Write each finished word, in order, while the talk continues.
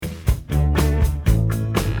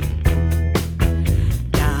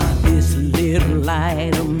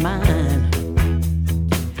light of mine,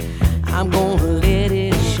 I'm gonna let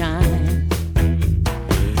it shine.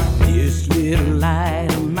 This little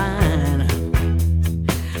light of mine,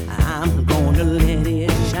 I'm gonna let it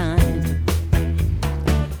shine.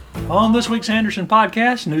 On this week's Anderson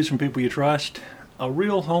Podcast, news from people you trust. A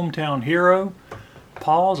real hometown hero.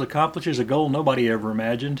 Pause accomplishes a goal nobody ever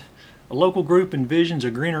imagined. A local group envisions a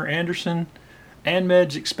greener Anderson.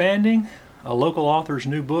 ANMED's expanding. A local author's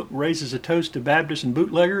new book raises a toast to Baptists and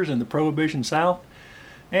bootleggers in the Prohibition South.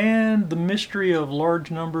 And the mystery of large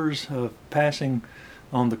numbers of passing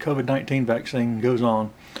on the COVID-19 vaccine goes on.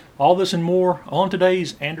 All this and more on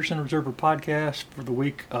today's Anderson Observer Podcast for the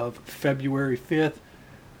week of February 5th.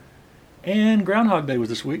 And Groundhog Day was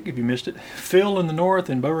this week, if you missed it. Phil in the north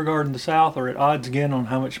and Beauregard in the south are at odds again on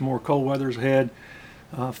how much more cold weather is ahead.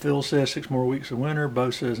 Phil says 6 more weeks of winter. Bo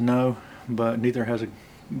says no, but neither has a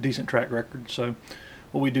decent track record. So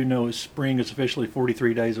what we do know is spring is officially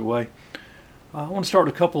 43 days away. I want to start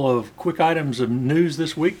with a couple of quick items of news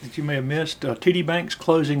this week that you may have missed. TD Bank's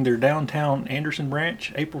closing their downtown Anderson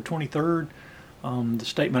branch April 23rd. The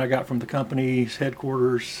statement I got from the company's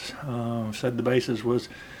headquarters said the basis was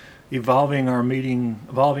evolving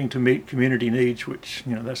to meet community needs, which,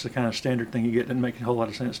 that's the kind of standard thing you get. Doesn't make a whole lot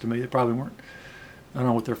of sense to me. They probably weren't. I don't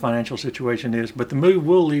know what their financial situation is, but the move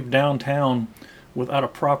will leave downtown without a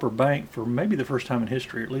proper bank for maybe the first time in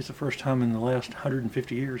history, at least the first time in the last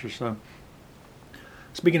 150 years or so.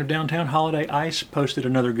 Speaking of downtown, Holiday Ice posted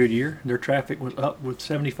another good year. Their traffic was up with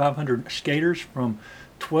 7,500 skaters from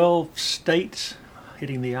 12 states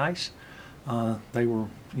hitting the ice. They were,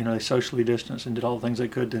 they socially distanced and did all the things they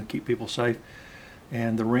could to keep people safe.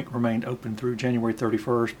 And the rink remained open through January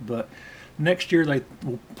 31st. But next year they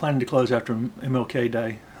were planning to close after MLK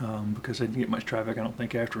Day because they didn't get much traffic, I don't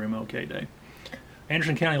think, after MLK Day.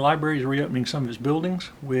 Anderson County Library is reopening some of its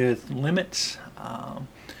buildings with limits.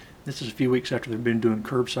 This is a few weeks after they've been doing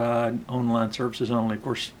curbside online services only. Of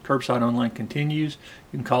course, curbside online continues.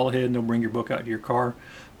 You can call ahead and they'll bring your book out to your car.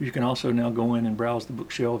 You can also now go in and browse the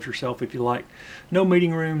bookshelves yourself if you like. No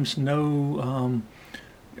meeting rooms, no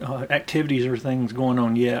activities or things going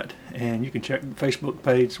on yet. And you can check the Facebook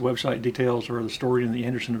page, website details, or the story in the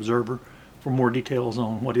Anderson Observer for more details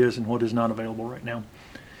on what is and what is not available right now.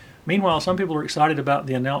 Meanwhile, some people are excited about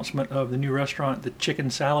the announcement of the new restaurant, the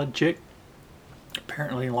Chicken Salad Chick.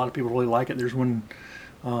 Apparently, a lot of people really like it. There's one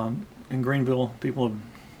in Greenville people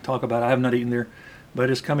talk about. I have not eaten there,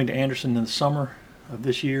 but it's coming to Anderson in the summer of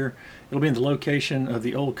this year. It'll be in the location of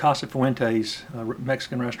the old Casa Fuentes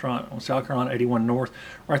Mexican restaurant on South Carolina 81 North,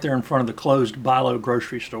 right there in front of the closed Bilo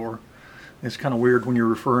grocery store. It's kind of weird when you're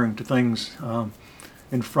referring to things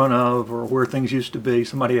in front of or where things used to be.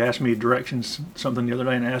 Somebody asked me directions, something the other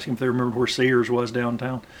day, and asked them if they remember where Sears was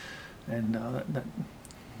downtown. And that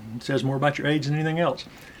says more about your age than anything else.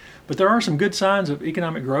 But there are some good signs of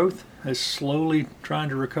economic growth. It's slowly trying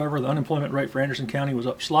to recover. The unemployment rate for Anderson County was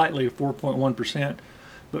up slightly at 4.1%,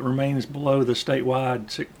 but remains below the statewide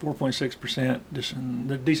 4.6%,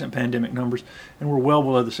 the decent pandemic numbers, and we're well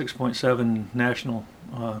below the 6.7 national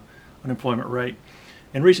unemployment rate.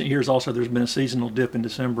 In recent years also there's been a seasonal dip in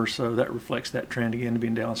December, so that reflects that trend again,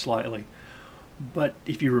 being down slightly. But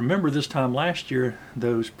if you remember this time last year,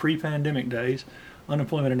 those pre-pandemic days,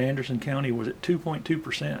 unemployment in Anderson County was at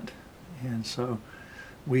 2.2%. And so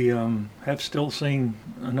we have still seen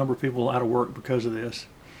a number of people out of work because of this.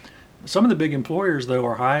 Some of the big employers, though,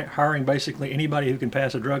 are hiring basically anybody who can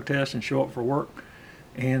pass a drug test and show up for work.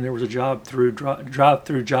 And there was a drive-through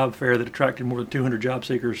job fair that attracted more than 200 job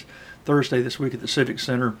seekers Thursday this week at the Civic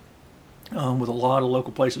Center, with a lot of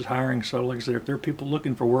local places hiring. So like I said, if there are people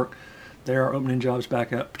looking for work, they are opening jobs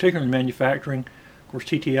back up, particularly in manufacturing. Of course,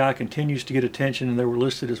 TTI continues to get attention, and they were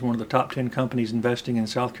listed as one of the top 10 companies investing in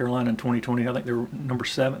South Carolina in 2020. I think they were number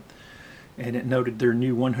 7th. And it noted their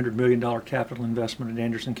new $100 million capital investment in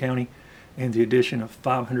Anderson County and the addition of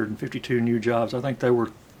 552 new jobs. I think they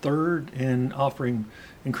were 3rd in offering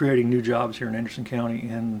and creating new jobs here in Anderson County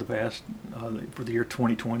in the past for the year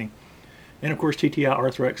 2020. And of course, TTI,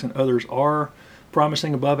 Arthrex, and others are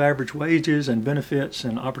promising above average wages and benefits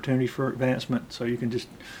and opportunities for advancement. So you can just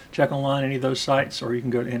check online any of those sites, or you can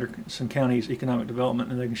go to Anderson County's Economic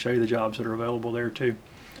Development and they can show you the jobs that are available there too.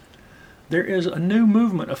 There is a new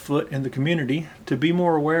movement afoot in the community to be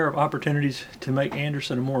more aware of opportunities to make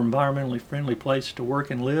Anderson a more environmentally friendly place to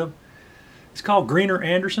work and live. It's called Greener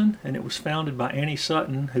Anderson, and it was founded by Annie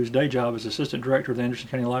Sutton, whose day job is Assistant Director of the Anderson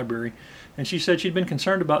County Library. And she said she'd been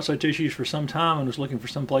concerned about such issues for some time and was looking for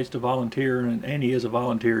some place to volunteer. And Annie is a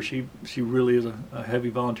volunteer. She really is a heavy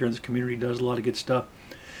volunteer in this community, does a lot of good stuff.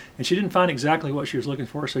 And she didn't find exactly what she was looking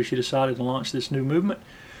for, so she decided to launch this new movement,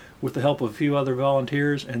 with the help of a few other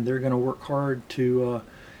volunteers, and they're going to work hard to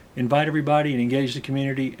invite everybody and engage the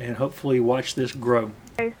community and hopefully watch this grow.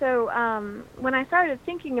 Okay, so when I started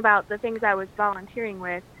thinking about the things I was volunteering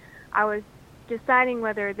with, I was deciding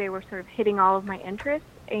whether they were sort of hitting all of my interests.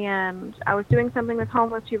 And I was doing something with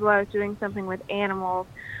homeless people, I was doing something with animals,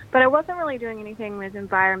 but I wasn't really doing anything with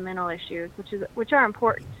environmental issues, which are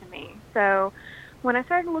important to me. So when I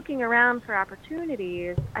started looking around for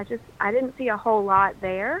opportunities, I didn't see a whole lot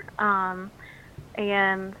there.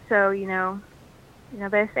 And so,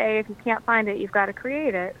 they say if you can't find it, you've got to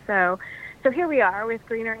create it. So here we are with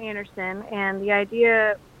Greener Anderson, and the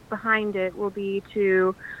idea behind it will be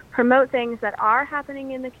to promote things that are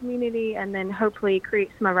happening in the community and then hopefully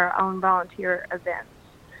create some of our own volunteer events.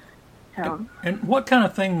 So, and what kind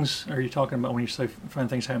of things are you talking about when you say find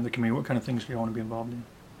things happening in the community? What kind of things do you want to be involved in?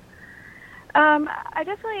 I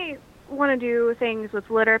definitely want to do things with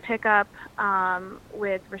litter pickup,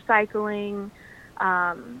 with recycling,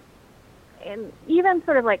 and even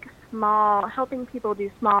sort of like helping people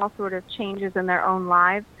do small sort of changes in their own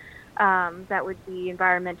lives that would be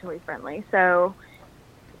environmentally friendly. So,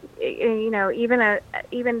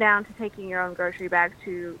 even down to taking your own grocery bag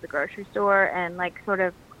to the grocery store and like sort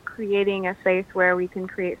of creating a space where we can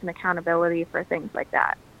create some accountability for things like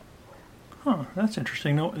that. Huh, that's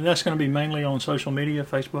interesting. That's going to be mainly on social media,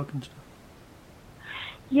 Facebook and stuff?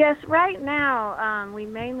 Yes, right now we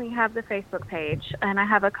mainly have the Facebook page, and I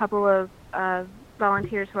have a couple of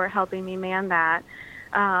volunteers who are helping me man that.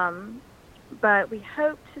 But we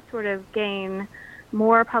hope to sort of gain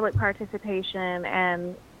more public participation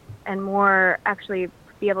and more actually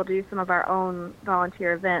be able to do some of our own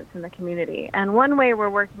volunteer events in the community. And one way we're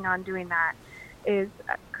working on doing that is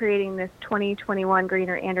creating this 2021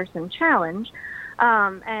 Greener Anderson Challenge.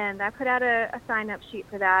 And I put out a sign-up sheet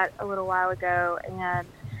for that a little while ago, and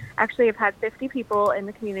actually I've had 50 people in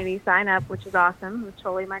the community sign up, which is awesome. It was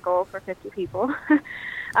totally my goal for 50 people.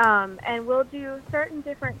 And we'll do certain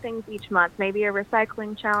different things each month, maybe a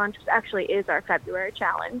recycling challenge, which actually is our February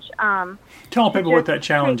challenge. Tell people what that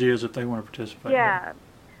challenge is if they want to participate. Yeah.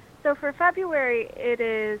 So for February, it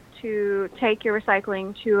is to take your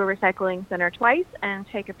recycling to a recycling center twice and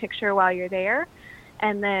take a picture while you're there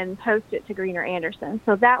and then post it to Greener Anderson.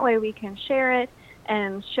 So that way we can share it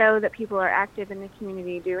and show that people are active in the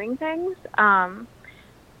community doing things. That's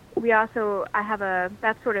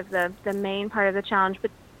sort of the main part of the challenge,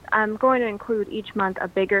 but I'm going to include each month a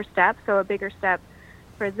bigger step. So a bigger step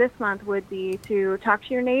for this month would be to talk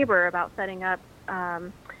to your neighbor about setting up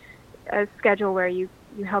a schedule where you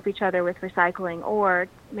help each other with recycling, or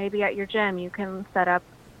maybe at your gym you can set up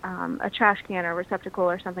a trash can or receptacle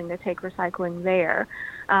or something to take recycling there,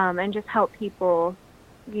 and just help people,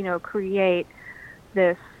 create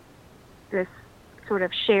this sort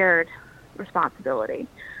of shared responsibility.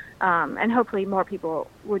 And hopefully more people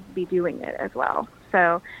would be doing it as well.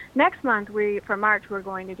 So next month, for March, we're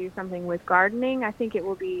going to do something with gardening. I think it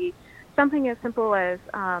will be something as simple as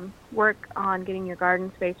work on getting your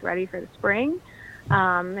garden space ready for the spring,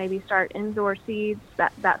 maybe start indoor seeds,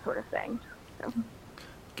 that sort of thing. So.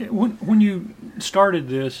 Okay. When you started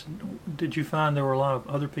this, did you find there were a lot of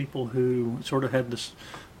other people who sort of had this,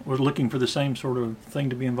 were looking for the same sort of thing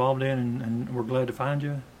to be involved in and were glad to find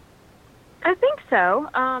you? I think so.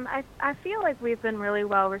 I feel like we've been really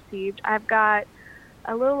well received. I've got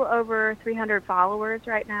a little over 300 followers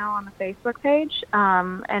right now on the Facebook page,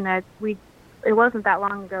 and it wasn't that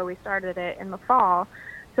long ago we started it in the fall,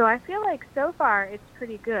 so I feel like so far it's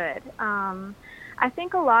pretty good. I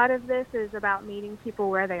think a lot of this is about meeting people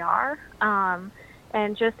where they are,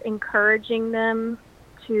 and just encouraging them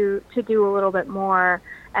to do a little bit more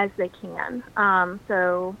as they can.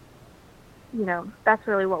 So, that's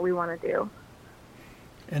really what we want to do.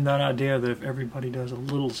 And that idea that if everybody does a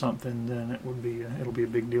little something, then it'll be a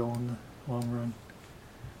big deal in the long run.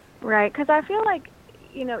 Right, because I feel like,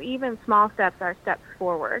 even small steps are steps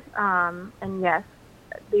forward. And yes,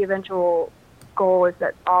 the eventual goal is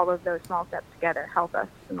that all of those small steps together help us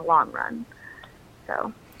in the long run.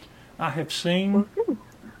 So I have seen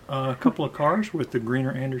a couple of cars with the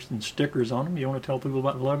Greener Anderson stickers on them. You want to tell people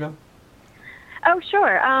about the logo? Oh,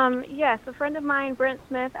 sure. Yes, a friend of mine, Brent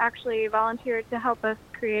Smith, actually volunteered to help us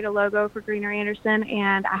create a logo for Greener Anderson,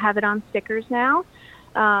 and I have it on stickers now,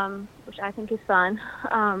 which I think is fun.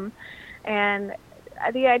 And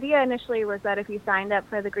the idea initially was that if you signed up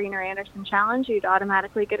for the Greener Anderson Challenge, you'd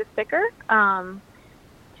automatically get a sticker.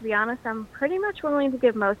 To be honest, I'm pretty much willing to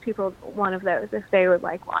give most people one of those if they would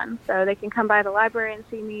like one. So they can come by the library and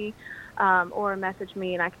see me, or message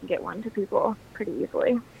me, and I can get one to people pretty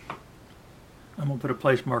easily. I'm going to put a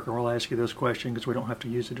place marker where I'll ask you this question because we don't have to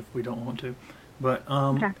use it if we don't want to. But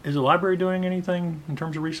Okay. is the library doing anything in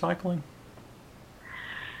terms of recycling?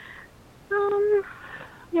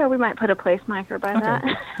 Yeah, we might put a placemaker by that.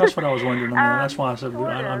 Okay, that's what I was wondering. I mean, that's why I said sort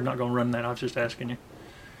I'm of. not going to run that. I was just asking you.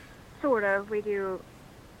 Sort of. We do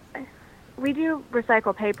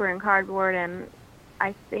recycle paper and cardboard, and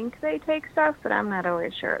I think they take stuff, but I'm not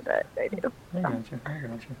always sure that they do. I got you.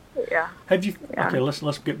 Yeah. Have you? Yeah. Okay,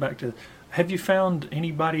 let's get back to. Have you found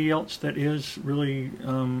anybody else that is really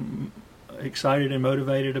excited and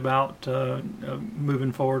motivated about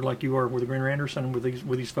moving forward like you are with Greener Anderson with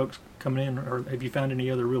these folks coming in, or have you found any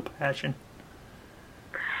other real passion?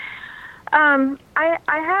 I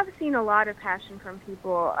have seen a lot of passion from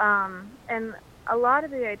people, and a lot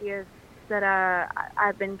of the ideas that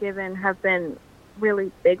I've been given have been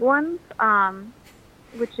really big ones,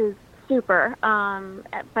 which is super.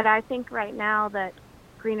 But I think right now that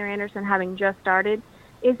Greener Anderson, having just started,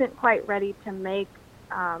 isn't quite ready to make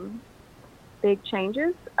big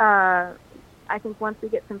changes. I think once we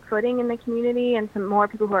get some footing in the community and some more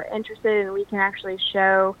people who are interested, and we can actually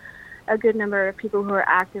show a good number of people who are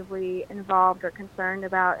actively involved or concerned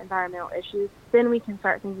about environmental issues, then we can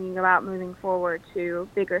start thinking about moving forward to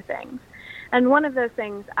bigger things. And one of those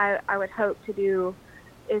things I would hope to do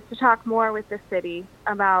is to talk more with the city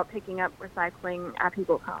about picking up recycling at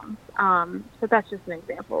people's homes. So that's just an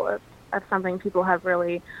example of something people have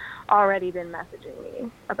really already been messaging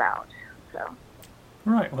me about. So.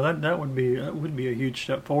 Right. Well, that would be a huge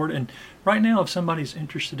step forward. And right now, if somebody's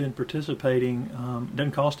interested in participating, it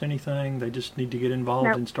doesn't cost anything. They just need to get involved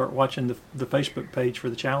Nope. and start watching the Facebook page for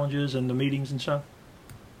the challenges and the meetings and stuff.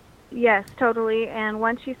 Yes, totally. And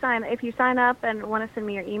if you sign up and want to send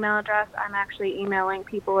me your email address, I'm actually emailing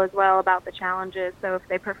people as well about the challenges. So if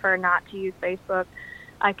they prefer not to use Facebook,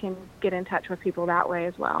 I can get in touch with people that way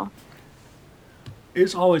as well.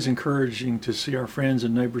 It's always encouraging to see our friends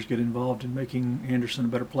and neighbors get involved in making Anderson a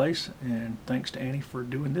better place. And thanks to Annie for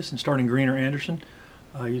doing this and starting Greener Anderson.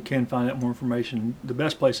 You can find out more information. The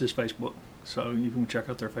best place is Facebook, so you can check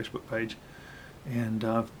out their Facebook page. And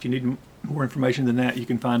if you need more information than that, you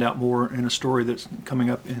can find out more in a story that's coming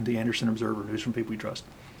up in the Anderson Observer, News from People You Trust.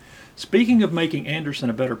 Speaking of making Anderson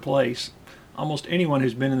a better place, almost anyone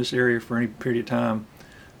who's been in this area for any period of time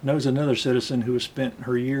knows another citizen who has spent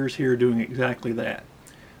her years here doing exactly that.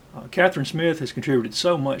 Catherine Smith has contributed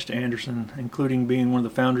so much to Anderson, including being one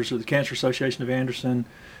of the founders of the Cancer Association of Anderson,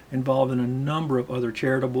 involved in a number of other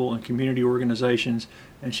charitable and community organizations,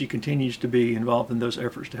 and she continues to be involved in those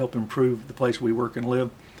efforts to help improve the place we work and live.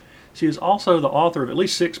 She is also the author of at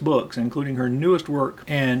least 6 books, including her newest work,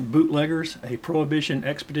 and Bootleggers, a Prohibition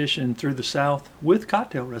Expedition Through the South with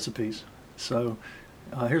Cocktail Recipes. So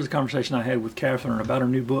here's a conversation I had with Catherine about her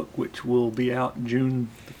new book, which will be out June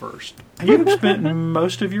the 1st. You've spent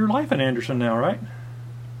most of your life in Anderson now, right?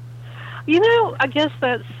 I guess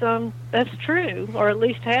that's true, or at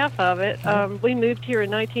least half of it. We moved here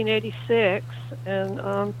in 1986,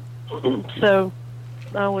 and so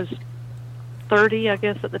I was 30, I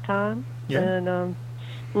guess, at the time. Yeah. And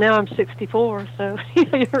now I'm 64, so you're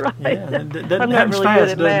right. Yeah, that I'm not happens really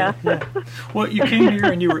fast, good at doesn't math. it? Yeah. Well, you came here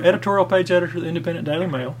and you were editorial page editor of the Independent Daily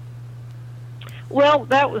Mail. Well,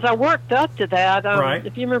 I worked up to that. Right.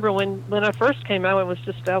 If you remember when I first came out, I was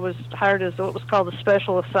hired as what was called the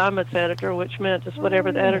special assignments editor, which meant just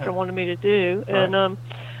whatever the editor wanted me to do. Right. And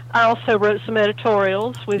I also wrote some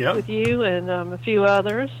editorials with Yep. you and a few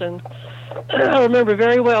others. And I remember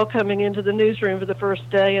very well coming into the newsroom for the first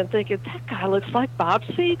day and thinking, that guy looks like Bob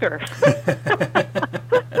Seger.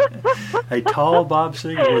 A tall Bob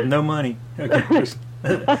Seger with no money. Okay,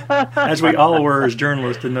 as we all were as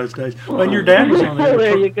journalists in those days. Well, and your dad was on the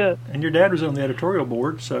There you go. And your dad was on the editorial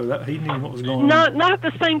board, so that he knew what was going on. Not at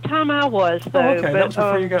the same time I was, though. Oh, okay, that was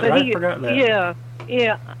before you got there. I forgot that. Yeah.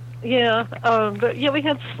 But yeah, we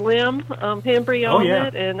had Slim Hembry on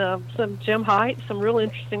it, and some Jim Height, some real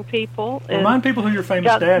interesting people. And remind people who your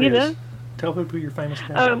famous dad is. know, Tell people who your famous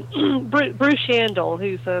dad is. Bruce Shandel,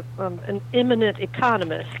 who's an eminent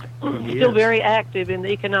economist, He still is. very active in the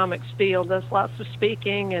economics field, does lots of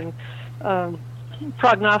speaking and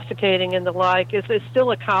prognosticating and the like. Is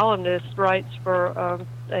still a columnist, writes for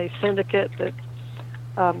a syndicate that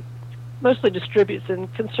mostly distributes in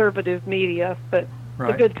conservative media, but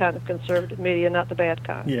Right. the good kind of conservative media, not the bad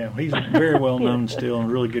kind. Yeah, he's very well known still and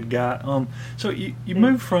a really good guy. So you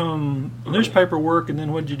moved from newspaper work, and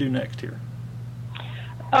then what did you do next here?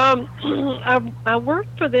 I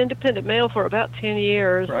worked for the Independent Mail for about 10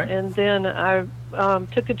 years, Right. and then I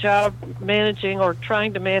took a job managing or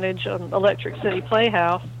trying to manage Electric City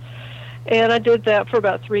Playhouse, and I did that for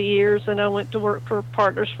about 3 years, and I went to work for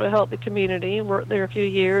Partners for a Healthy Community and worked there a few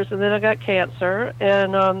years, and then I got cancer,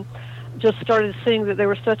 and just started seeing that there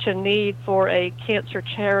was such a need for a cancer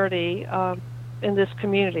charity in this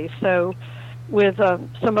community. So with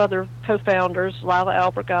some other co-founders, Lila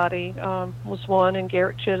Albergotti was one, and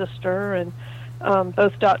Garrett Chittister, and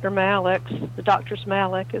both Dr. Malik's, the Doctors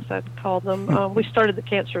Malik, as I call them, we started the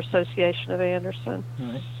Cancer Association of Anderson.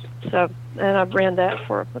 Right. So, and I ran that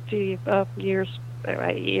for a few years,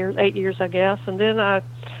 8 years, I guess. And then I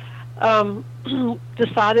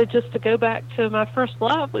decided just to go back to my first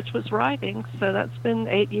love, which was writing. So that's been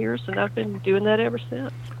 8 years, and I've been doing that ever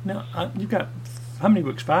since. Now, you've got how many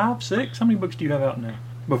books? 5, 6? How many books do you have out now?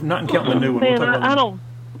 But not counting the new one. Man, I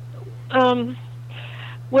don't.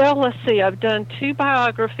 Well, let's see. I've done 2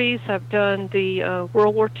 biographies. I've done the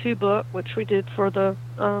World War II book, which we did for the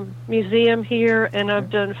museum here, and I've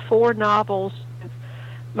done 4 novels with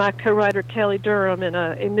my co-writer Kelly Durham in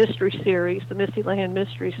a mystery series, the Missy Land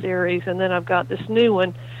Mystery Series, and then I've got this new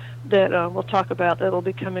one that we'll talk about that will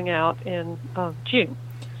be coming out in June.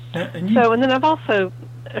 And then I've also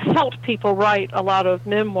helped people write a lot of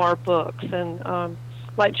memoir books, and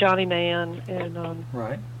like Johnny Mann and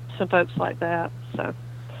right. some folks like that. So.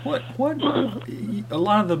 What a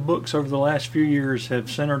lot of the books over the last few years have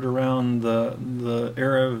centered around the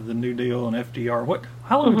era of the New Deal and FDR.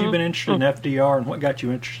 How long have you been interested in FDR, and what got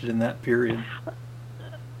you interested in that period?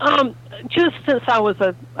 Just since I was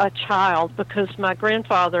a child, because my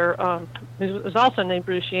grandfather, who was also named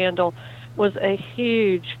Bruce Yandel, was a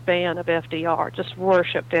huge fan of FDR, just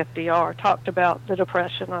worshipped FDR, talked about the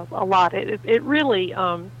Depression a lot. It really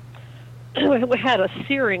it had a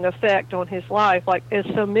searing effect on his life, like as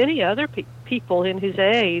so many other people in his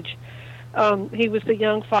age. He was a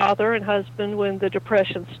young father and husband when the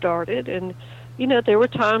Depression started, and there were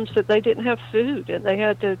times that they didn't have food and they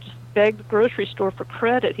had to just beg the grocery store for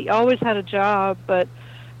credit. He always had a job, but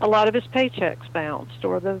a lot of his paychecks bounced,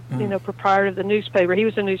 or the proprietor of the newspaper. He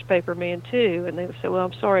was a newspaper man too, and they would say, "Well,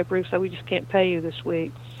 I'm sorry, Bruce, we just can't pay you this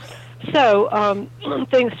week." So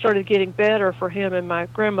things started getting better for him and my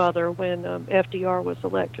grandmother when FDR was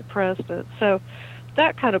elected president. So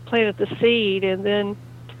that kind of planted the seed, and then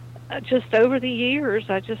just over the years,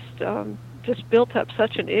 I just built up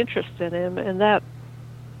such an interest in him, and that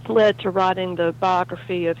led to writing the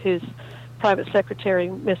biography of his private secretary,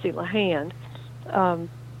 Missy LeHand,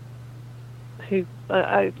 who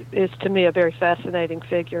is to me a very fascinating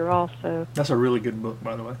figure also. That's a really good book,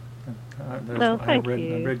 by the way. Thank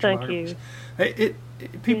you. Thank you.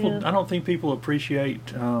 People, I don't think people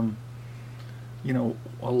appreciate, a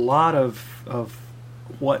lot of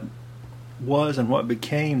what was and what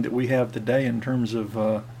became that we have today in terms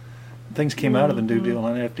of things came out of the New Deal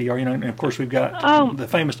and FDR. And of course we've got the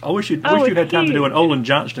famous. I wish you'd had time to do an Olin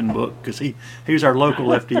Johnston book, because he was our local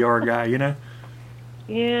FDR guy.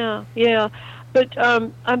 Yeah. But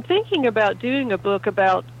I'm thinking about doing a book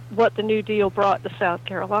about what the New Deal brought to South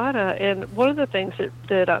Carolina, and one of the things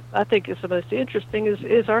that I think is the most interesting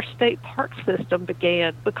is our state park system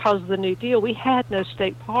began because of the New Deal. We had no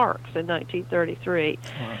state parks in 1933,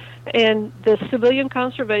 and the Civilian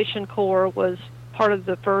Conservation Corps was part of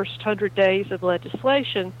the first 100 days of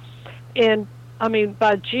legislation, and I mean,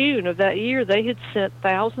 by June of that year, they had sent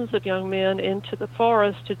thousands of young men into the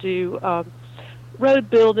forest to do road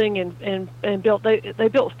building and built they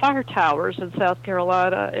built fire towers in South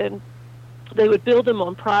Carolina, and they would build them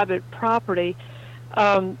on private property,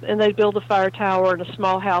 and they'd build a fire tower and a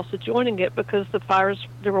small house adjoining it, because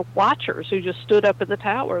there were watchers who just stood up in the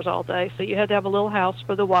towers all day, so you had to have a little house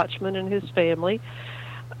for the watchman and his family.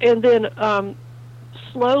 And then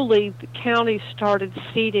slowly the county started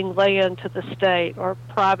ceding land to the state, or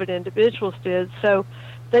private individuals did, so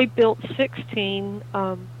they built 16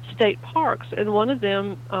 state parks, and one of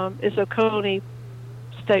them is Oconee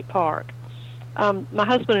State Park. My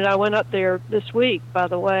husband and I went up there this week, by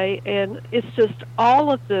the way, and it's just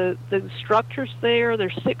all of the structures there.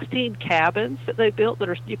 There's 16 cabins that they built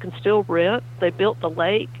that you can still rent. They built the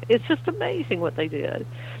lake. It's just amazing what they did.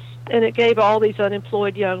 And it gave all these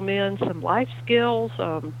unemployed young men some life skills.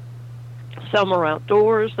 Some were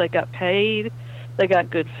outdoors. They got paid. They got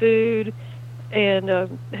good food,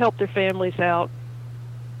 and helped their families out,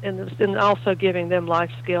 and also giving them life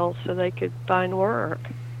skills so they could find work.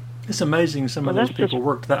 It's amazing some of those people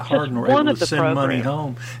worked that hard and were able to send money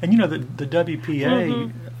home. And the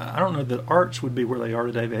WPA, I don't know that arts would be where they are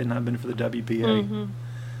today if it had not been for the WPA.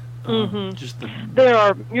 There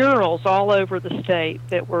are murals all over the state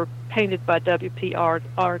that were painted by WPA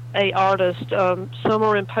artists. Some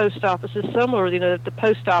are in post offices. Some are, the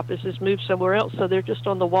post office has moved somewhere else, so they're just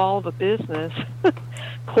on the wall of a business.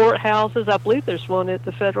 Courthouses, I believe there's one at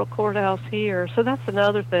the federal courthouse here. So that's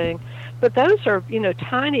another thing. But those are,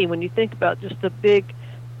 tiny when you think about just the big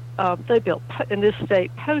They built in this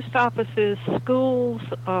state post offices, schools,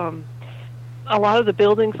 a lot of the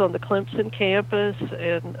buildings on the Clemson campus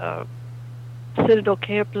and Citadel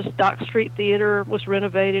campus. Dock Street Theater was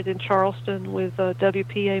renovated in Charleston with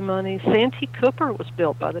WPA money. Santee Cooper was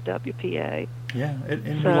built by the WPA. Yeah,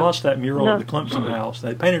 and we lost that mural at the Clemson house.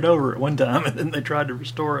 They painted over it one time, and then they tried to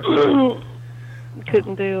restore it.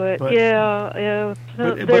 Couldn't do it. But, yeah.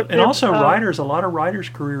 And also writers, a lot of writers'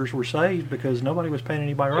 careers were saved because nobody was paying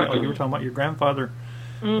anybody right. Like you were talking about your grandfather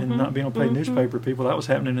and not being able to pay newspaper people. That was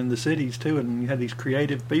happening in the cities, too. And you had these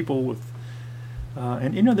creative people with...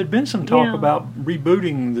 and, there'd been some talk about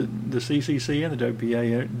rebooting the CCC and the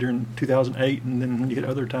WPA during 2008, and then you get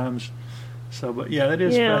other times. So, but, yeah, that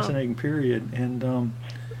is a fascinating period. And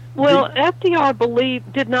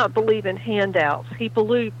FDR did not believe in handouts. He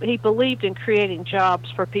believed in creating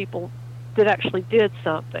jobs for people that actually did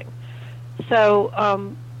something.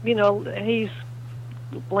 So, he's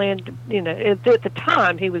branded, at the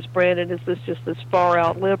time he was branded as this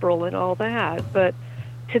far-out liberal and all that. But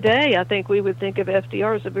today, I think we would think of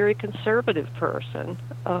FDR as a very conservative person.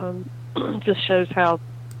 Just shows how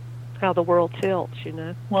the world tilts,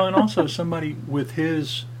 Well, and also somebody with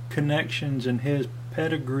his connections and his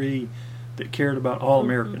pedigree that cared about all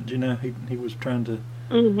Americans. He was trying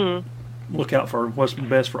to look out for what's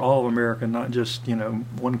best for all of America, not just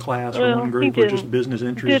one class or one group or just business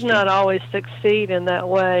interests. He did not always succeed in that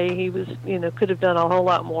way. He was could have done a whole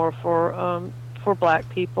lot more for black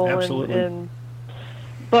people. Absolutely.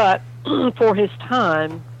 But for his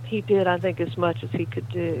time, he did, I think, as much as he could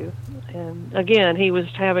do. And again, he was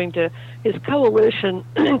his coalition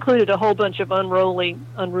included a whole bunch of unruly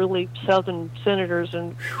Southern senators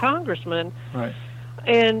and congressmen. Right.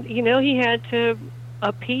 And, he had to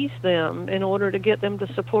appease them in order to get them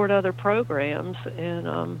to support other programs.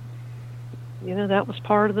 And, that was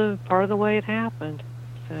part of the way it happened.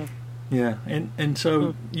 So. Yeah. And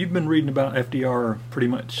so you've been reading about FDR pretty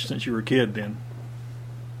much since you were a kid then.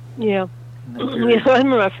 Yeah. I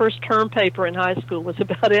remember my first term paper in high school was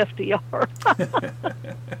about FDR.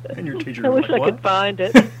 And your teacher I was wish like, I could find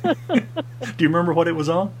it. Do you remember what it was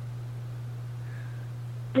on?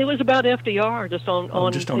 It was about FDR, just on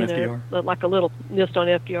FDR. Like a little, just on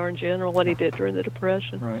FDR in general, what he did during the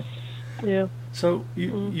Depression. Right. Yeah. So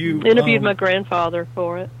you interviewed my grandfather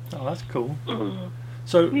for it. Oh, that's cool.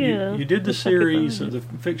 So you did the series, the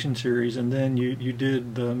fiction series, and then you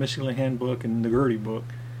did the Missy Handbook and the Gertie book.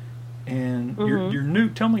 And your new,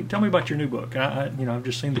 tell me about your new book. I've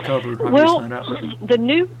just seen the cover. The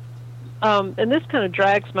new, and this kind of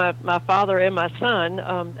drags my father and my son,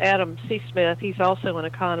 Adam C. Smith. He's also an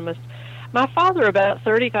economist. My father, about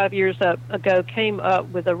 35 years ago, came up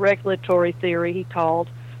with a regulatory theory he called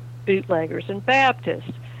bootleggers and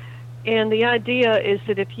Baptists. And the idea is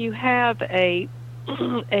that if you have a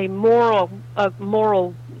moral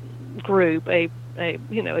group, it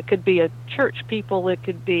could be a church people, it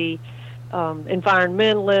could be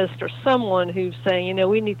environmentalist or someone who's saying,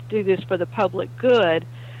 we need to do this for the public good.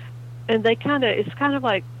 And it's kind of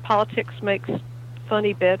like politics makes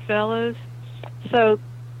funny bedfellows. So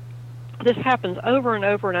this happens over and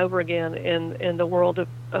over and over again in the world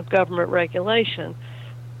of government regulation.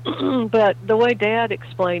 But the way Dad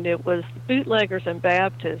explained it was bootleggers and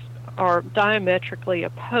Baptists are diametrically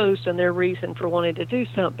opposed in their reason for wanting to do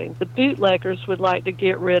something. The bootleggers would like to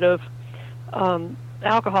get rid of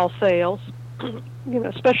alcohol sales,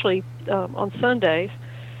 especially on Sundays,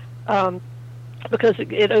 because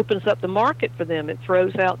it opens up the market for them. It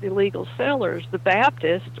throws out the illegal sellers. The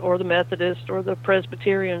Baptists or the Methodists or the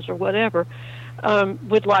Presbyterians or whatever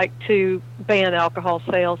would like to ban alcohol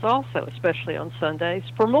sales also, especially on Sundays,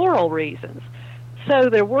 for moral reasons.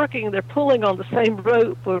 So they're pulling on the same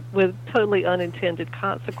rope with totally unintended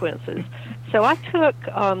consequences. So I took,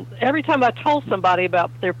 every time I told somebody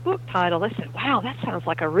about their book title, they said, wow, that sounds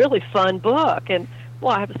like a really fun book. And,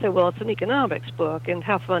 well, I have to say, well, it's an economics book, and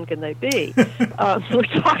how fun can they be? So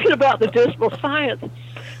we're talking about the dismal science.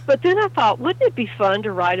 But then I thought, wouldn't it be fun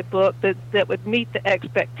to write a book that would meet the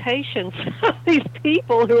expectations of these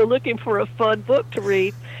people who are looking for a fun book to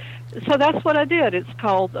read? So that's what I did. It's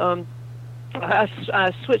called...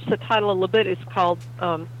 I switched the title a little bit. It's called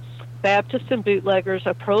Baptists and Bootleggers,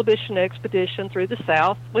 A Prohibition Expedition Through the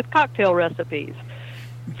South with Cocktail Recipes.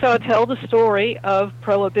 So I tell the story of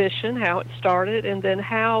Prohibition, how it started, and then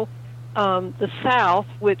how the South,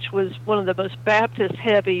 which was one of the most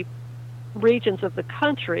Baptist-heavy regions of the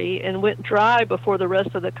country and went dry before the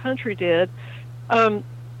rest of the country did,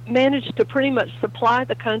 managed to pretty much supply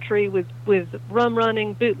the country with rum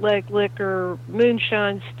running, bootleg liquor,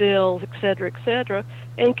 moonshine stills, et cetera,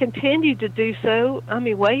 and continued to do so,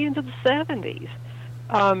 way into the 70s.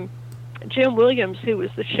 Jim Williams, who was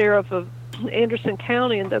the sheriff of Anderson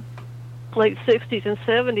County in the late 60s and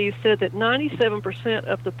 70s, said that 97%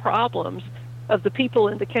 of the problems of the people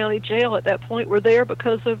in the county jail at that point were there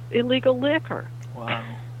because of illegal liquor. Wow.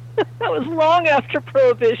 That was long after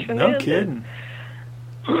Prohibition No ended. kidding.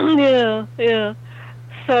 Yeah.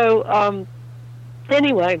 So,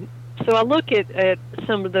 anyway, so I look at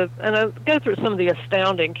some of and I go through some of the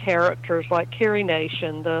astounding characters, like Carrie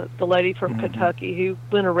Nation, the lady from Kentucky who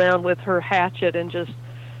went around with her hatchet and just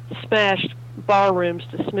smashed bar rooms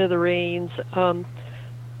to smithereens.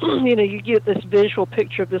 You get this visual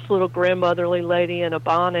picture of this little grandmotherly lady in a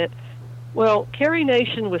bonnet. Well, Carrie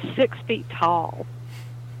Nation was 6 feet tall.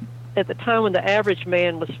 At the time when the average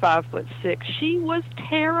man was 5'6", she was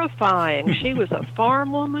terrifying. She was a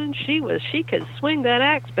farm woman. She could swing that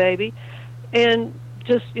axe, baby, and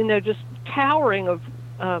just towering of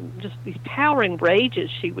just these towering rages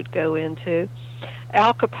she would go into.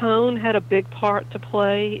 Al Capone had a big part to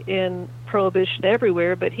play in Prohibition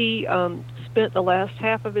everywhere, but he spent the last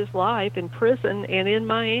half of his life in prison and in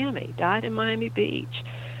Miami. Died in Miami Beach.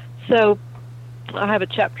 So I have a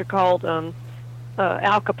chapter called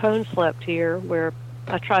Al Capone Slept Here, where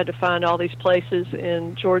I tried to find all these places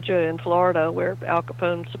in Georgia and Florida where Al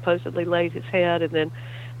Capone supposedly laid his head, and then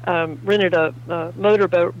rented a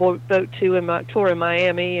motorboat tour in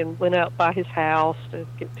Miami and went out by his house to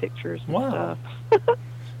get pictures and stuff.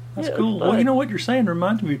 That's cool. Well, you know what you're saying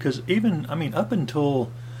reminds me, because even, up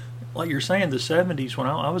until, like you're saying, the 70s, when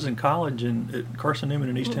I was in college at Carson Newman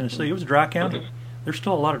in East Tennessee, it was a dry county. There's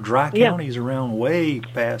still a lot of dry counties around way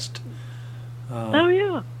past. Oh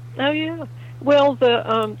yeah. Well,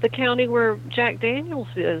 the county where Jack Daniels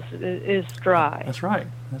is dry. That's right.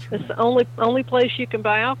 It's the only place you can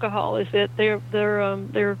buy alcohol is at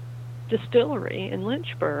their distillery in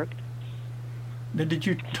Lynchburg. Now, did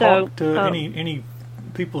you talk to any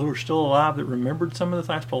people who are still alive that remembered some of the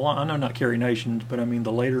things? I know not Carrie Nations, but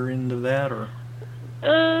the later end of that, or.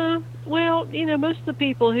 Well, most of the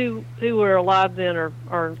people who were alive then are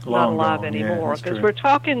not alive anymore, because we're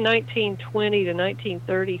talking 1920 to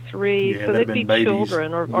 1933, so they'd be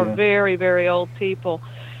children or very, very old people.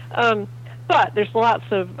 But there's lots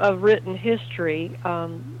of written history. I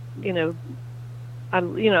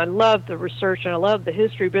love the research and I love the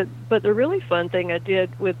history, but the really fun thing I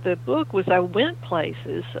did with the book was I went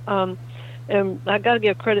places. And I got to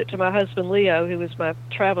give credit to my husband, Leo, who was my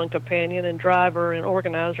traveling companion and driver and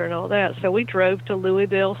organizer and all that. So we drove to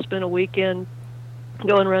Louisville, spent a weekend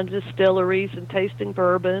going around distilleries and tasting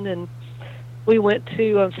bourbon. And we went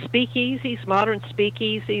to speakeasies, modern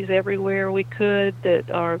speakeasies everywhere we could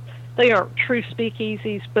they aren't true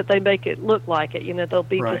speakeasies, but they make it look like it. There'll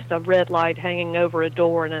be just a red light hanging over a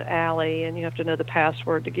door in an alley, and you have to know the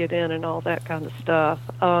password to get in and all that kind of stuff.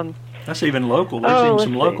 That's even local. There's even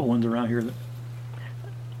some local ones around here.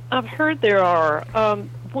 I've heard there are.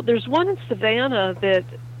 There's one in Savannah that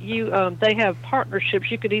they have partnerships.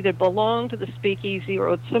 You could either belong to the speakeasy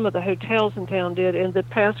or some of the hotels in town did, and the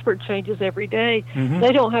password changes every day. Mm-hmm.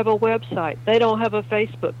 They don't have a website. They don't have a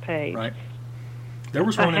Facebook page. Right. There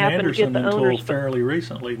was one in Anderson until fairly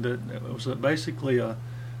recently that was basically a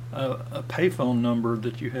payphone number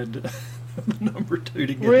that you had to the number 2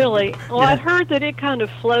 to get. Really? Well, I'd heard that it kind of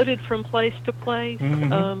floated from place to place.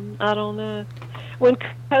 Mm-hmm. I don't know. When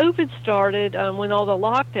COVID started, when all the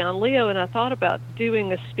lockdown, Leo and I thought about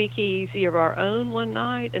doing a speakeasy of our own one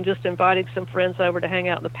night and just inviting some friends over to hang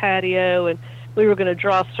out in the patio, and we were going to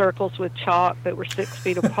draw circles with chalk that were 6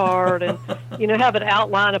 feet apart and, have an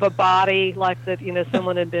outline of a body like that,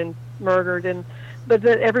 someone had been murdered. But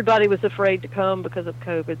everybody was afraid to come because of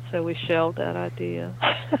COVID, so we shelved that idea.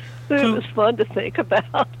 It was fun to think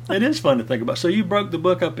about. It is fun to think about. So you broke the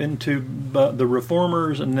book up into the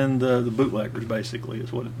reformers and then the bootleggers, basically,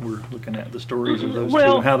 is what we're looking at, the stories of those two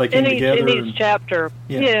and how they came together. In each chapter,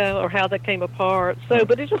 or how they came apart. So,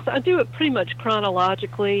 but I do it pretty much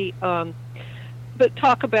chronologically, but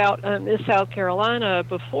talk about in South Carolina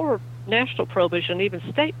before national prohibition, even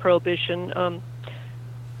state prohibition.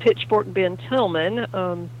 Pitchfork Ben Tillman,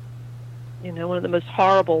 one of the most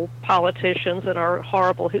horrible politicians in our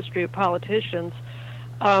horrible history of politicians,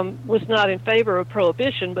 was not in favor of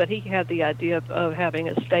prohibition, but he had the idea of having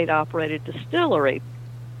a state-operated distillery.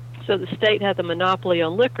 So the state had the monopoly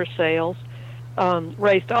on liquor sales,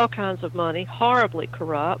 raised all kinds of money, horribly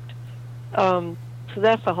corrupt. So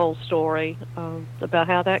that's a whole story about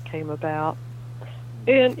how that came about.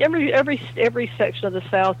 And every section of the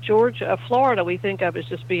South, Georgia, Florida, we think of as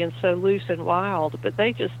just being so loose and wild, but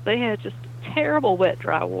they had just terrible wet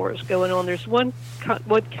dry wars going on. There's one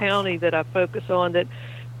county that I focus on that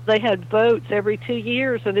they had votes every 2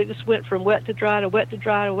 years, and it just went from wet to dry to wet to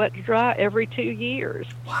dry to wet to dry every 2 years.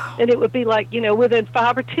 Wow. And it would be like, within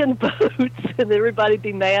 5 or 10 votes, and everybody'd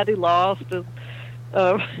be mad he lost. And,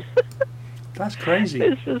 that's crazy.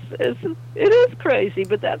 It is crazy,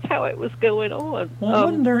 but that's how it was going on. Well,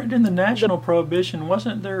 wasn't there, in the national prohibition,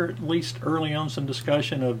 wasn't there at least early on some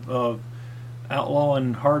discussion of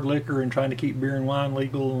outlawing hard liquor and trying to keep beer and wine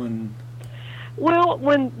legal? And well,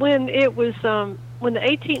 when it was when the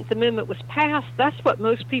 18th Amendment was passed, that's what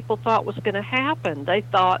most people thought was going to happen. They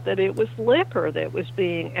thought that it was liquor that was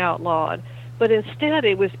being outlawed, but instead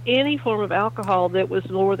it was any form of alcohol that was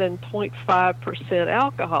more than 0.5%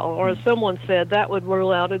 alcohol, or as someone said, that would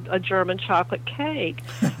rule out a German chocolate cake.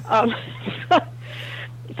 So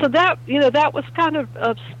that that was kind of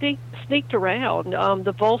sneaked around.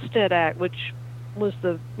 The Volstead Act, which was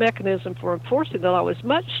the mechanism for enforcing the law, was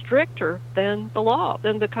much stricter than the law,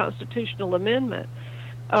 than the constitutional amendment.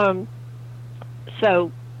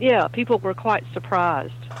 So yeah, people were quite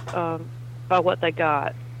surprised by what they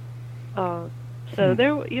got. So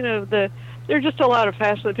there are just a lot of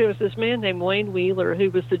fascinating. There was this man named Wayne Wheeler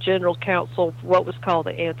who was the general counsel for what was called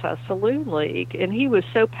the Anti-Saloon League, and he was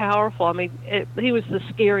so powerful. I mean, he was the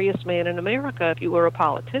scariest man in America if you were a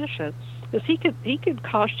politician, because he could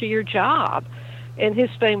cost you your job. And his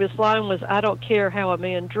famous line was, "I don't care how a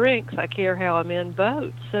man drinks, I care how a man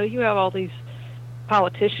votes." So you have all these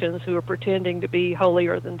politicians who are pretending to be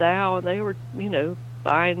holier than thou, and they were,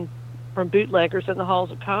 buying from bootleggers in the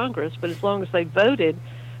halls of Congress. But as long as they voted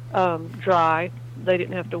dry, they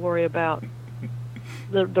didn't have to worry about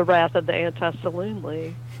the wrath of the Anti-Saloon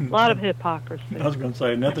League. A lot of hypocrisy. I was going to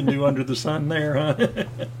say, nothing new under the sun there, huh?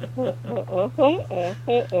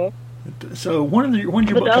 So when's your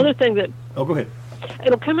book? The other thing that... Oh, go ahead.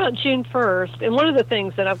 It'll come out June 1st, and one of the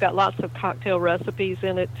things that I've got lots of cocktail recipes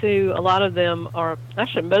in it, too. A lot of them are,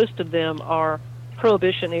 actually most of them are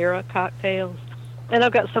Prohibition-era cocktails. And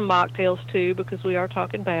I've got some mocktails, too, because we are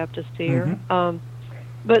talking Baptist here. Mm-hmm.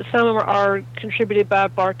 But some are contributed by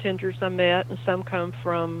bartenders I met, and some come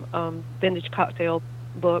from vintage cocktail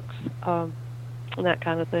books and that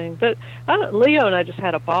kind of thing. But Leo and I just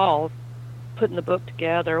had a ball putting the book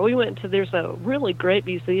together. We went to, there's a really great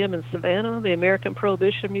museum in Savannah, the American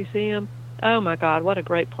Prohibition Museum. Oh, my God, what a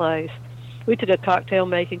great place. We did a cocktail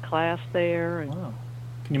making class there. And, wow.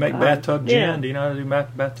 Can you make bathtub gin? Yeah. Do you know how to do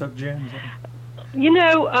bathtub gin?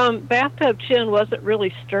 Bathtub gin wasn't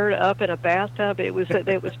really stirred up in a bathtub. It was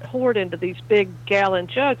poured into these big gallon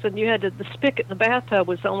jugs, and the spigot in the bathtub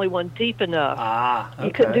was the only one deep enough. Okay.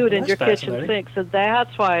 You couldn't do it in your kitchen fascinating. sink, so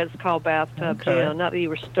that's why it's called bathtub gin. Not that you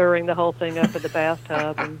were stirring the whole thing up in the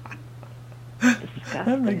bathtub. And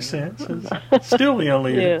that makes sense. It's still the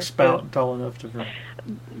only spout tall enough to...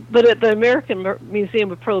 But at the American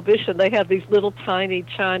Museum of Prohibition, they have these little tiny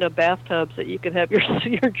china bathtubs that you can have your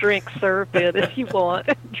drink served in if you want.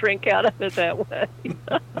 Drink out of it that way.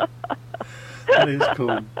 That is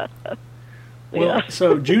cool. Well,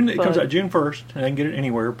 so it comes out June 1st, and I can get it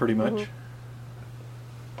anywhere pretty much. Mm-hmm.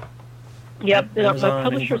 Yep, my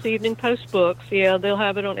publisher's Evening Post Books. Yeah, they'll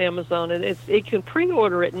have it on Amazon, and you can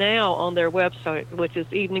pre-order it now on their website, which is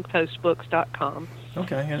eveningpostbooks.com.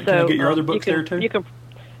 Okay, and can you get your other books there too?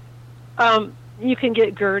 You can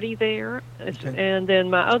get Gertie there, and then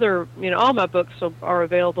my other, all my books are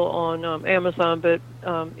available on Amazon, but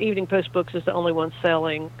Evening Post Books is the only one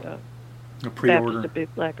selling a pre-order Baptist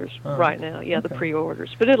bootleggers right now. Yeah, the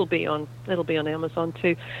pre-orders, but it'll be on Amazon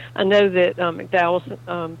too. I know that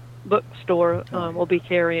McDowell's bookstore will be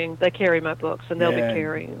carrying. They carry my books, and they'll be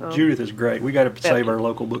carrying. Judith is great. We got to save our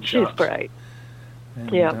local bookshops. She's great.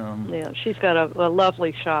 And, she's got a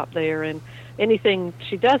lovely shop there, and anything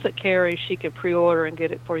she doesn't carry, she can pre-order and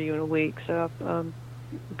get it for you in a week. So,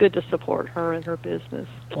 good to support her and her business.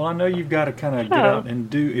 Well, I know you've got to kind of get out and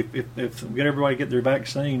do. If we get everybody to get their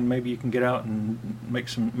vaccine, maybe you can get out and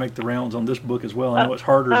make the rounds on this book as well. I know it's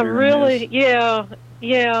harder. This. Yeah.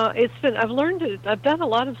 It's been. I've learned it. I've done a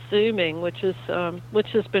lot of Zooming, which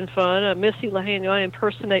has been fun. Missy Lehand, I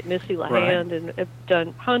impersonate Missy Lehand, and have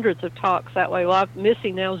done hundreds of talks that way. Well,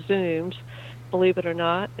 Missy now Zooms, believe it or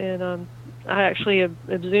not, and I actually have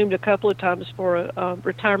Zoomed a couple of times for a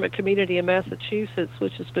retirement community in Massachusetts,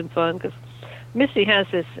 which has been fun because Missy has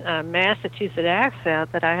this Massachusetts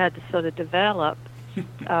accent that I had to sort of develop.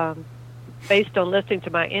 Based on listening to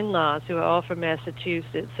my in-laws who are all from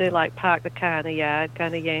Massachusetts. They like park the kind of yard,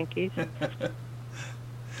 kind of Yankees.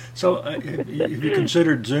 So, have you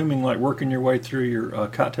considered Zooming, like working your way through your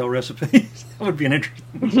cocktail recipes? That would be an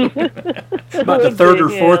interesting. About the third or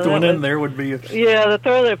fourth one in there would be. Yeah, the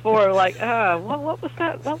third or fourth, like, what was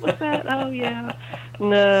that? What was that? Oh, yeah.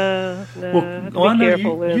 No. Well, I know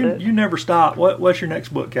careful with it. You never stop. What's your next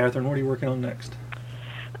book, Catherine? What are you working on next?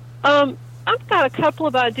 I've got a couple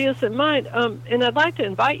of ideas in mind, and I'd like to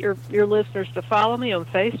invite your listeners to follow me on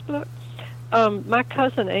Facebook. My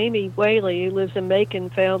cousin Amy Whaley, who lives in Macon,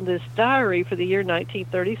 found this diary for the year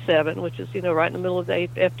 1937, which is, right in the middle of the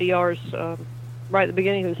FDR's, right at the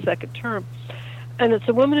beginning of his second term. And it's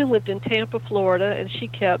a woman who lived in Tampa, Florida, and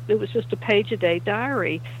it was just a page-a-day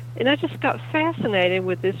diary. And I just got fascinated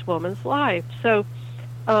with this woman's life. So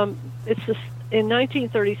it's this, in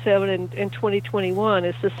 1937 and 2021,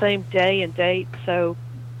 it's the same day and date. So,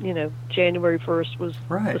 January 1st was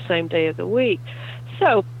the same day of the week.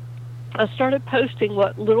 So I started posting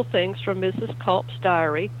what little things from Mrs. Culp's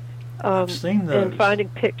diary. I've seen those. And finding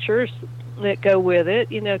pictures that go with it.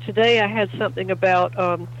 Today I had something about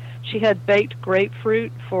she had baked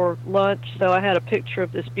grapefruit for lunch, so I had a picture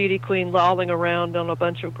of this beauty queen lolling around on a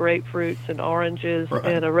bunch of grapefruits and oranges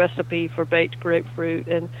and a recipe for baked grapefruit.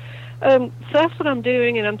 And so that's what I'm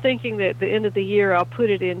doing, and I'm thinking that at the end of the year I'll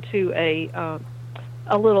put it into a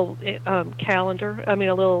little calendar, a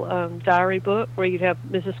little diary book where you'd have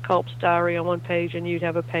Mrs. Culp's diary on one page and you'd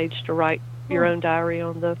have a page to write your own diary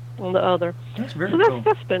on the other. That's very cool.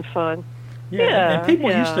 That's been fun. Yeah, and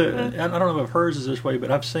people used to, I don't know if hers is this way,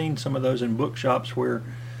 but I've seen some of those in bookshops where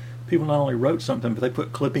people not only wrote something, but they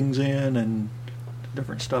put clippings in and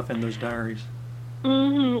different stuff in those diaries.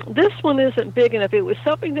 Mm-hmm. This one isn't big enough. It was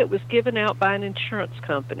something that was given out by an insurance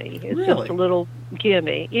company. It's just a little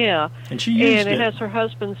gimme, yeah. And she used it. And it has her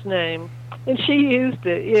husband's name. And she used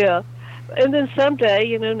it, yeah. And then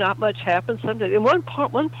someday, not much happened. Someday, and one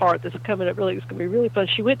part that's coming up it's going to be really fun.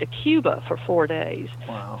 She went to Cuba for 4 days.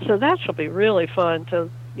 Wow. So that shall be really fun to,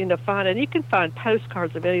 find. And you can find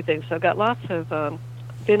postcards of anything. So I've got lots of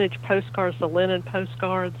vintage postcards, the linen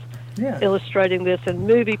postcards, illustrating this, and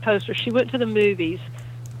movie posters. She went to the movies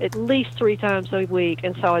at least 3 times a week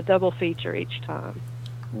and saw a double feature each time.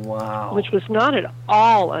 Wow. Which was not at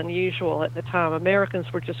all unusual at the time.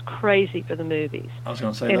 Americans were just crazy for the movies. I was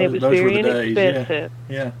going to say, and those it was were very the days. inexpensive.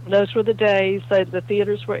 Yeah. Those were the days. The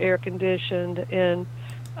theaters were air conditioned, and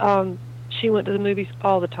she went to the movies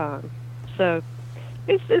all the time. So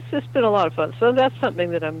it's been a lot of fun. So that's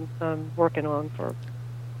something that I'm working on for.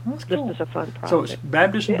 That's cool. This is a fun project. So it's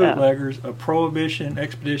Baptist and Bootleggers, a Prohibition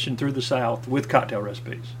expedition through the South with cocktail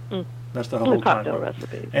recipes. Mm. That's the whole cocktail title.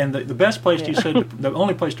 recipes. And the best place, you said, the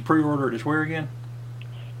only place to pre-order it is where again?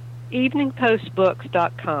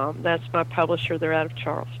 EveningPostBooks.com. That's my publisher. They're out of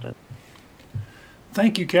Charleston.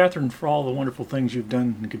 Thank you, Catherine, for all the wonderful things you've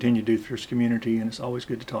done and continue to do for this community, and it's always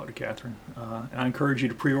good to talk to Catherine. I encourage you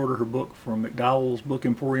to pre-order her book from McDowell's Book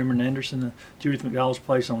Emporium in Anderson, Judith McDowell's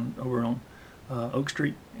place over on Oak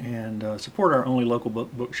Street, and support our only local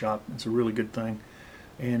bookshop. It's a really good thing.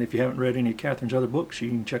 And if you haven't read any of Catherine's other books, you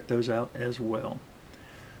can check those out as well.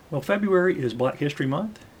 Well, February is Black History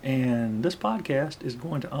Month, and this podcast is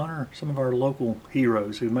going to honor some of our local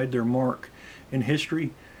heroes who made their mark in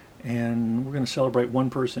history, and we're going to celebrate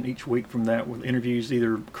one person each week from that with interviews,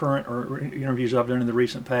 either current or interviews I've done in the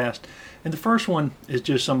recent past. And the first one is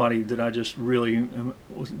just somebody that I just really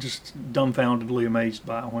was just dumbfoundedly amazed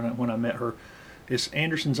by when I met her. It's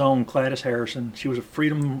Anderson's own Gladys Harrison. She was a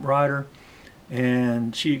freedom rider,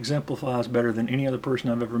 and she exemplifies better than any other person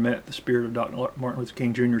I've ever met the spirit of Dr. Martin Luther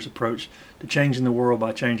King Jr.'s approach to changing the world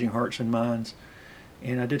by changing hearts and minds.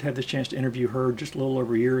 And I did have this chance to interview her just a little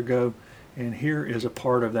over a year ago, and here is a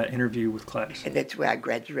part of that interview with Gladys. And that's where I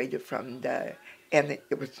graduated from and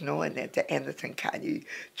it was known as the Anderson County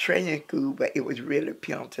Training School, but it was really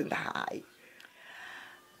Pendleton High.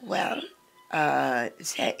 Well,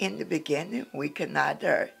 in the beginning, we could not,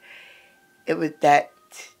 it was that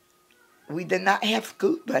we did not have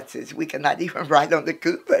school buses. We could not even ride on the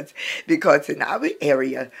school bus because in our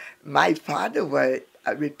area, my father was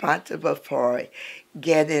responsible for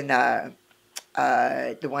getting the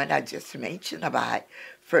one I just mentioned about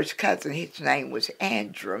first cousin. His name was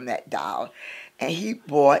Andrew McDowell, and he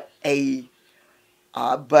bought a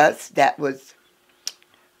bus that was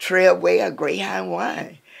Trailway, a Greyhound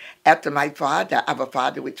one. After my father, our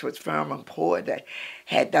father, which was Furman Porter,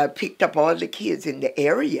 had picked up all the kids in the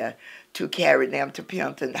area to carry them to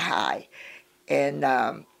Pendleton High. And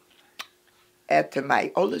after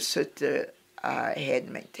my older sister had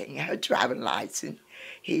maintained her driving license,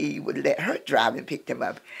 he would let her drive and pick them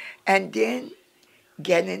up. And then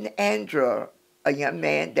getting Andrew, a young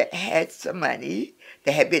man that had some money,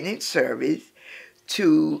 that had been in service,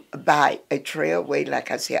 to buy a trailway,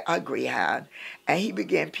 like I said, a Greyhound, and he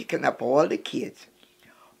began picking up all the kids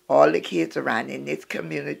around in this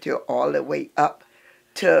community, all the way up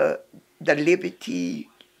to the Liberty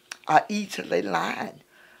Easterly line.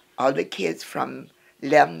 All the kids from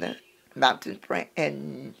Lemner, Mountain Spring,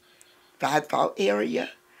 and Five Fall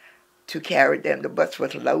area to carry them. The bus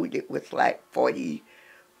was loaded with like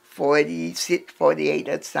 46, 48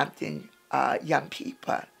 or something young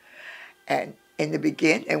people. And in the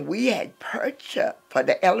beginning, we had purchased for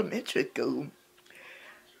the elementary school,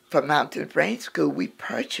 for Mountain Spring School, we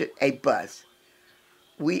purchased a bus.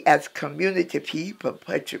 We as community people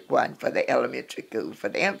purchased one for the elementary school, for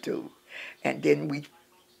them too. And then we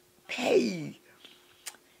paid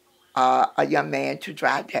a young man to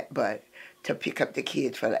drive that bus to pick up the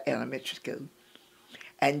kids for the elementary school.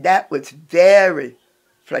 And that was very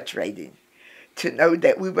frustrating to know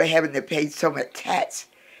that we were having to pay so much tax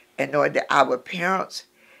in order that our parents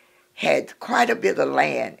had quite a bit of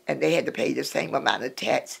land and they had to pay the same amount of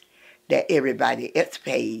tax that everybody else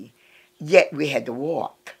paid, yet we had to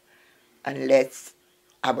walk unless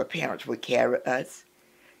our parents would carry us.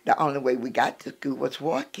 The only way we got to school was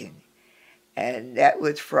walking. And that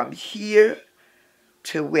was from here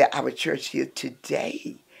to where our church is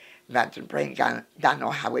today, Mountain Spring, down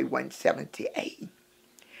on Highway 178.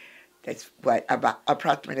 That's about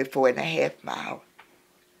approximately 4.5 miles.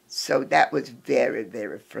 So that was very,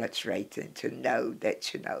 very frustrating to know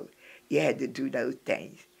that, you had to do those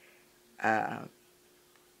things.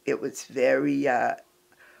 It was very,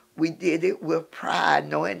 we did it with pride,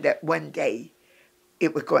 knowing that one day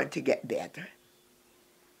it was going to get better.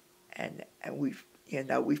 And we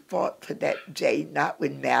fought for that day, not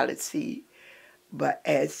with malice, but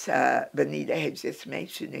as Benita had just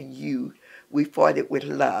mentioned, and we fought it with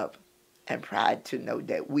love and pride to know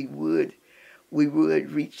that we would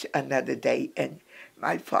reach another day. And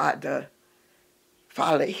my father,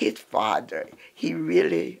 his father, he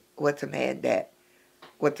really was a man that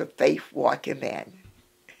was a faith-walking man.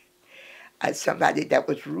 Somebody that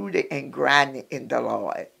was rooted and grounded in the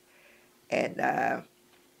Lord. And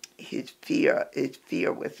his fear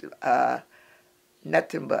was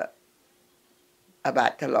nothing but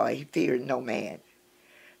about the Lord. He feared no man.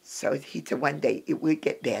 So he said one day it would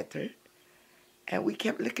get better. And we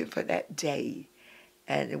kept looking for that day.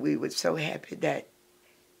 And we were so happy that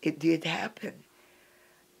it did happen.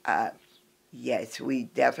 Yes, we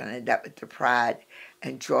definitely, that was the pride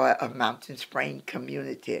and joy of Mountain Spring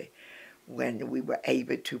community when we were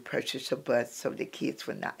able to purchase a bus so the kids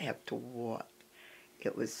would not have to walk.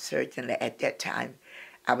 It was certainly, at that time,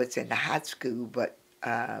 I was in the high school, but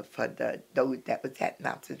for those that was at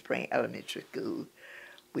Mountain Spring Elementary School,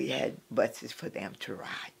 we had buses for them to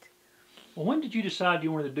ride. Well, when did you decide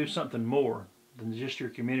you wanted to do something more than just your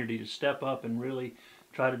community, to step up and really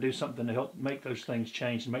try to do something to help make those things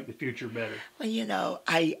change and make the future better? Well,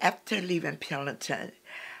 after leaving Pendleton,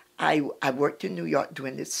 I worked in New York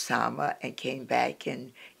during the summer and came back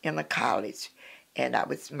in a college. And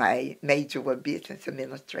my major was business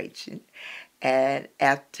administration. And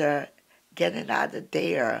after getting out of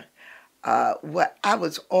there, I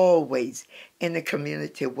was always in the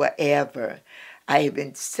community wherever. I had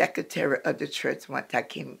been secretary of the church once I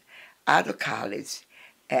came out of college.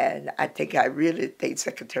 And I think I really stayed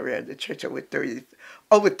secretary of the church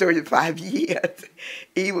over 35 years.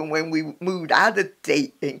 Even when we moved out of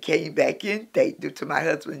state and came back in state due to my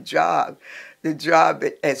husband's job, the job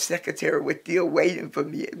as secretary was still waiting for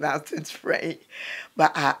me at Mountain Spring.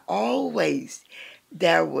 But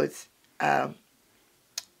there was,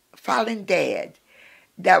 following Dad,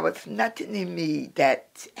 there was nothing in me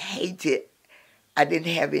that hated. I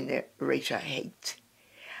didn't have any racial hate.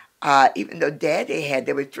 Even though Daddy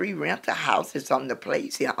there were 3 rental houses on the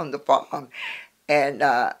place, on the farm. And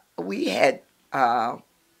we had,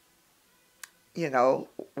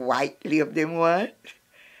 white lived in one.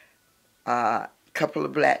 A couple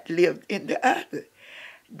of black lived in the other.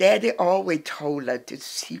 Daddy always told us to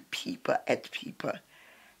see people as people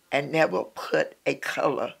and never put a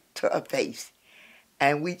color to a face.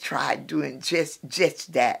 And we tried doing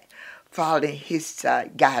just that, following his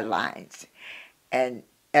guidelines. And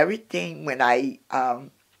everything, when I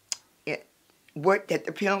worked at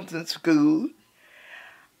the Pendleton School,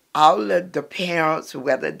 all of the parents,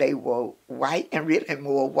 whether they were white and really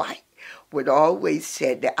more white, would always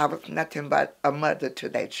say that I was nothing but a mother to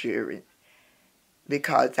their children.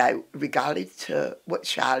 Because regardless to what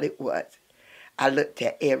child it was, I looked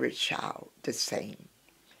at every child the same.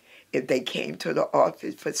 If they came to the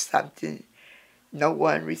office for something, no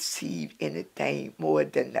one received anything more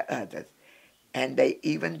than the others. And they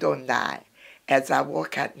even denied. as I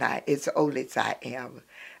walk out now, as old as I am,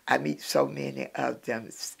 I meet so many of them,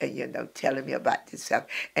 and, telling me about themselves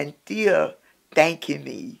and still thanking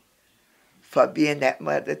me for being that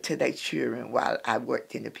mother to their children while I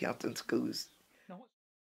worked in the Pendleton schools.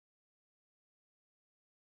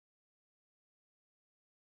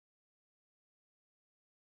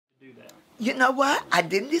 Do that. You know what? I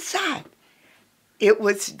didn't decide. It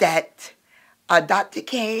was that Dr.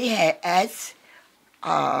 King had asked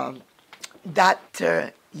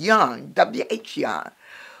Dr. Young, W.H. Young,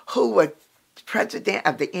 who was president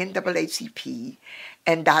of the NAACP,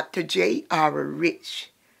 and Dr. J.O.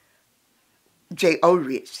 Rich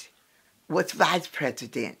was vice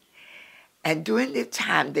president. And during this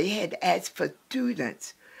time, they had asked for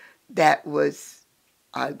students that was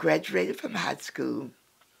graduated from high school,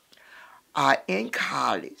 in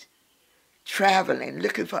college, traveling,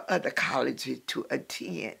 looking for other colleges to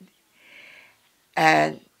attend.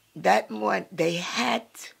 And that morning, they had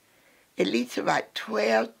at least about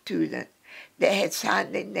 12 students that had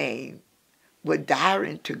signed their name, were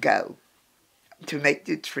daring to go, to make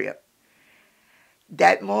the trip.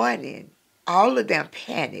 That morning, all of them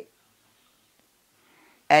panicked.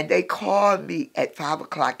 And they called me at 5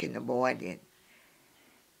 o'clock in the morning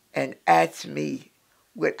and asked me,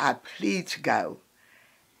 would I please go?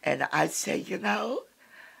 And I said,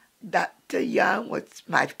 Dr. Young was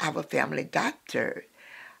our family doctor.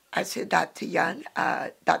 I said, Dr. Young,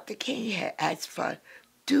 Dr. King had asked for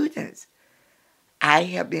students. I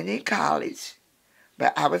have been in college,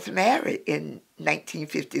 but I was married in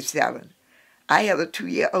 1957. I have a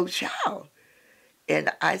 2-year-old child.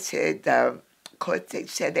 And I said, of course, they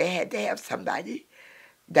said they had to have somebody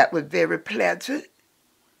that was very pleasant,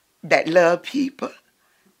 that loved people,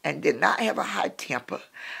 and did not have a high temper.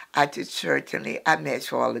 I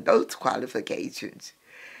met all of those qualifications.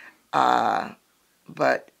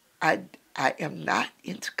 But I am not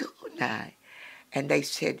in school now. And they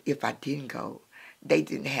said if I didn't go, they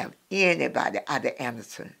didn't have anybody out of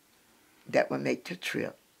Anderson that would make the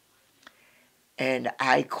trip. And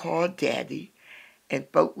I called Daddy and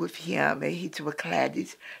spoke with him, and he said, well,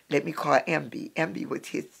 Gladys, let me call MB. MB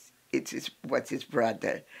was his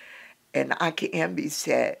brother. And Uncle MB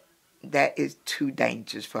said, that is too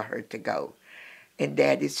dangerous for her to go. And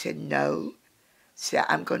Daddy said, no. Said,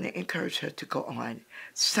 I'm going to encourage her to go on.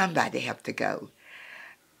 Somebody have to go.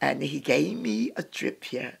 And he gave me a strip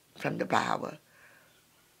here from the Bible,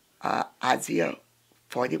 Isaiah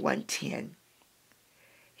 41:10.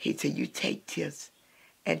 He said, you take this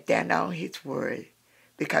and stand on his word,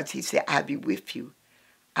 because he said, I'll be with you.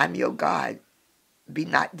 I'm your God. Be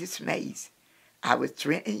not dismayed. I will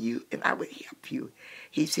strengthen you and I will help you.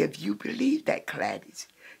 He said, if you believe that, Gladys,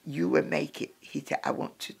 you will make it. He said, I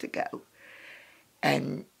want you to go.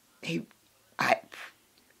 And I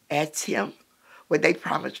asked him, well, they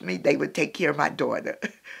promised me they would take care of my daughter,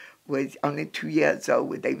 was only 2 years old.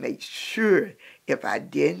 Would they make sure if I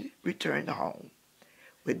didn't return home,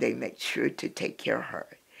 would they make sure to take care of her?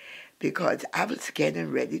 Because I was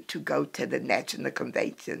getting ready to go to the National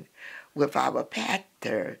Convention with our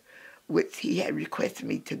pastor, which he had requested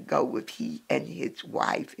me to go with, he and his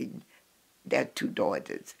wife and their 2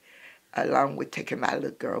 daughters, along with taking my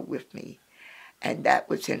little girl with me. And that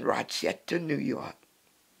was in Rochester, New York.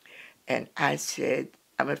 And I said,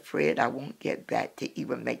 I'm afraid I won't get back to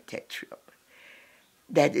even make that trip.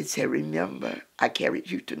 Daddy said, remember, I carried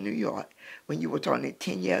you to New York when you were only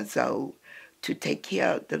 10 years old to take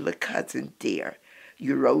care of the little cousin there.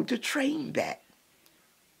 You rode the train back.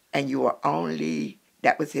 And you were only,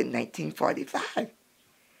 that was in 1945.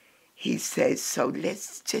 He says, so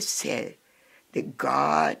let's just say that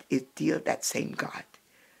God is still that same God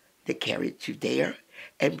that carried you there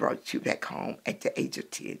and brought you back home at the age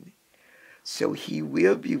of 10. So he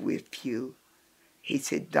will be with you. He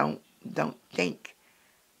said, don't think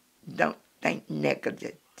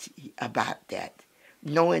negatively about that,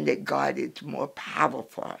 knowing that God is more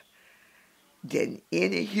powerful than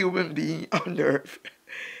any human being on earth.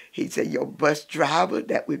 He said, your bus driver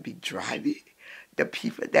that will be driving, the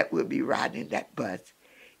people that will be riding that bus,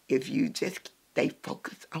 if you just stay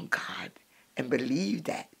focused on God and believe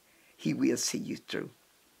that, he will see you through.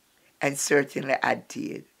 And certainly I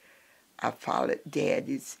did. I followed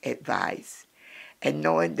Daddy's advice. And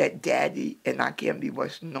knowing that Daddy and Akembi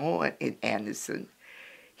was known in Anderson,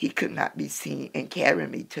 he could not be seen and carry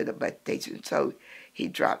me to the bus station. So he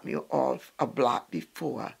dropped me off a block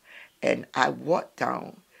before, and I walked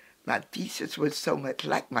down. My features were so much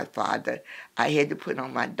like my father, I had to put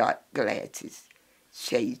on my dark glasses,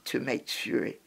 shades, to make sure